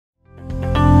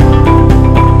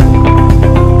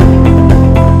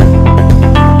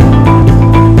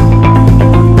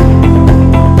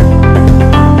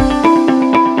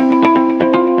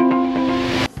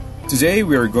Today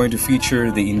we are going to feature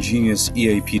the EnGenius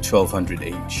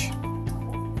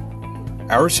EAP1200H.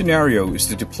 Our scenario is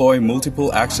to deploy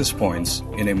multiple access points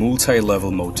in a multi-level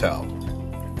motel.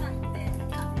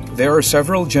 There are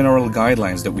several general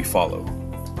guidelines that we follow.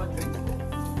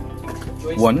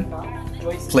 1.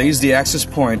 Place the access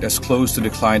point as close to the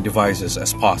client devices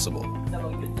as possible.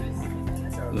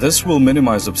 This will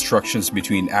minimize obstructions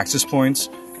between access points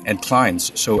and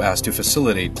clients so as to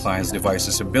facilitate clients'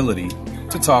 devices' ability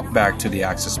to talk back to the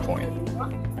access point.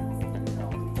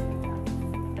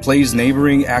 Place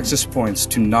neighboring access points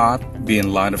to not be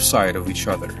in line of sight of each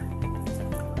other.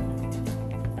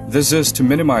 This is to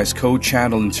minimize code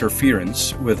channel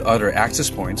interference with other access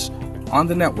points on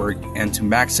the network and to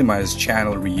maximize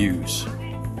channel reuse.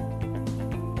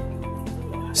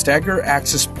 Stagger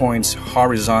access points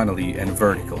horizontally and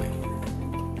vertically.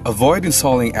 Avoid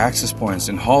installing access points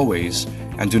in hallways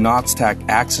and do not stack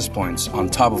access points on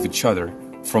top of each other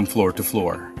from floor to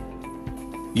floor.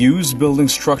 Use building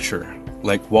structure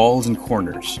like walls and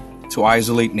corners to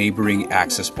isolate neighboring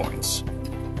access points.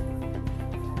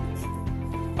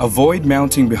 Avoid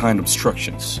mounting behind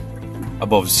obstructions,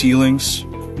 above ceilings,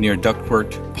 near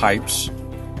ductwork pipes,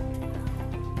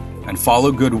 and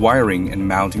follow good wiring and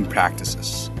mounting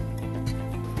practices.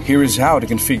 Here is how to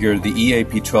configure the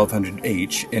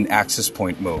EAP1200H in access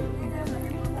point mode.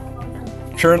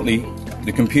 Currently,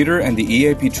 the computer and the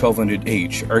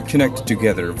EAP1200H are connected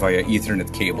together via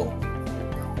Ethernet cable.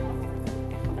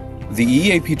 The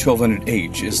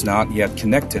EAP1200H is not yet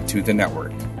connected to the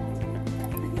network.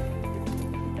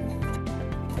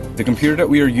 The computer that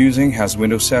we are using has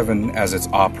Windows 7 as its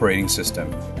operating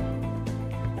system.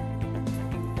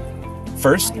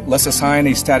 First, let's assign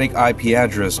a static IP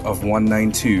address of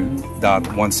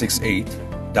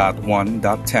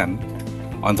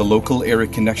 192.168.1.10 on the local area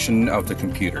connection of the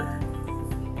computer.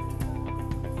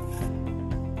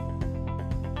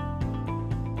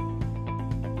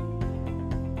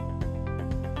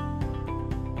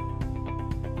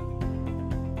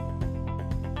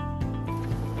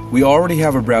 We already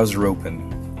have a browser open.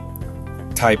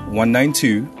 Type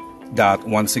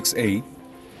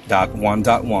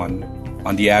 192.168.1.1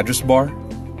 on the address bar,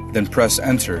 then press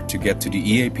enter to get to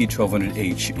the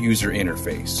EAP1200H user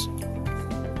interface.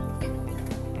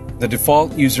 The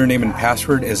default username and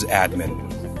password is admin.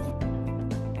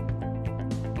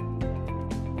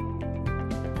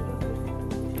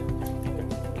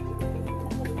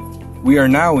 We are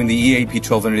now in the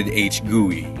EAP1200H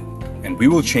GUI, and we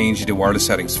will change the wireless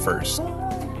settings first.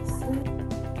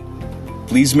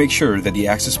 Please make sure that the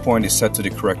access point is set to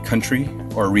the correct country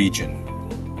or region.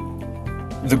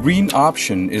 The green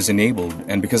option is enabled,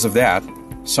 and because of that,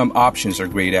 some options are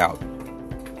grayed out,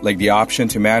 like the option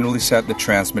to manually set the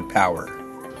transmit power.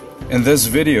 In this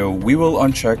video, we will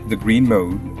uncheck the green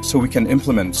mode so we can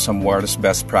implement some wireless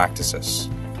best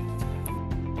practices.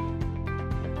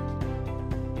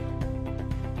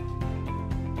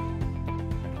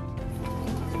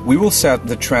 We will set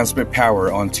the transmit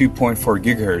power on 2.4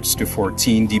 GHz to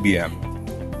 14 dBm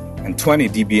and 20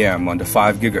 dBm on the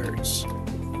 5 GHz.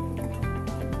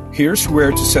 Here's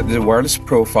where to set the wireless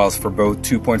profiles for both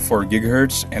 2.4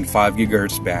 GHz and 5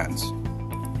 GHz bands.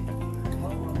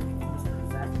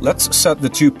 Let's set the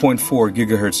 2.4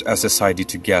 GHz SSID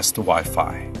to guest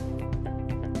Wi-Fi.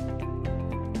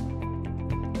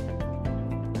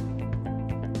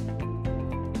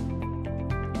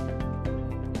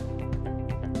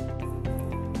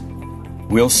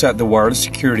 We'll set the wireless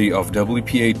security of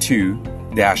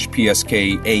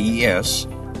WPA2-PSK AES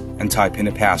and type in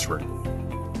a password.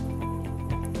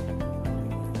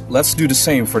 Let's do the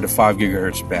same for the 5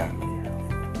 GHz band.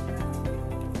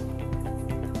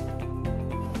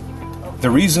 The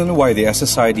reason why the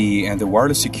SSID and the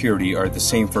wireless security are the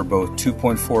same for both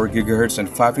 2.4 GHz and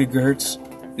 5 GHz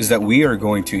is that we are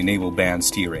going to enable band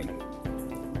steering.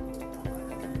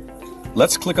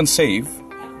 Let's click on Save,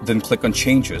 then click on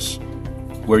Changes,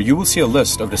 where you will see a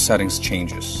list of the settings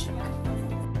changes.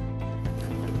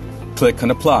 Click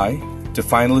on Apply to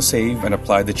finally save and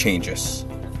apply the changes.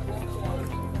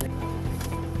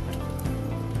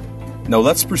 Now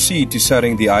let's proceed to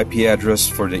setting the IP address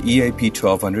for the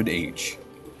EAP1200H.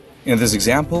 In this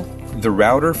example, the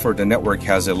router for the network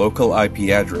has a local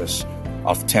IP address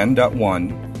of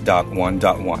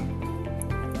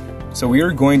 10.1.1.1. So we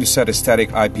are going to set a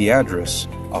static IP address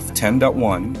of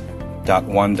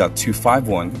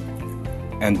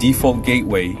 10.1.1.251 and default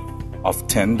gateway of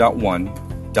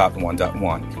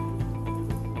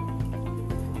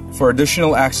 10.1.1.1. For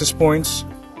additional access points,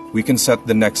 we can set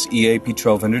the next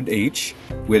EAP1200H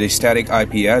with a static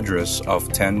IP address of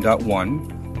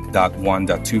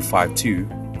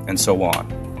 10.1.1.252 and so on.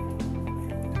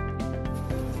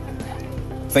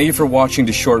 Thank you for watching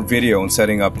this short video on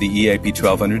setting up the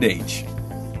EAP1200H.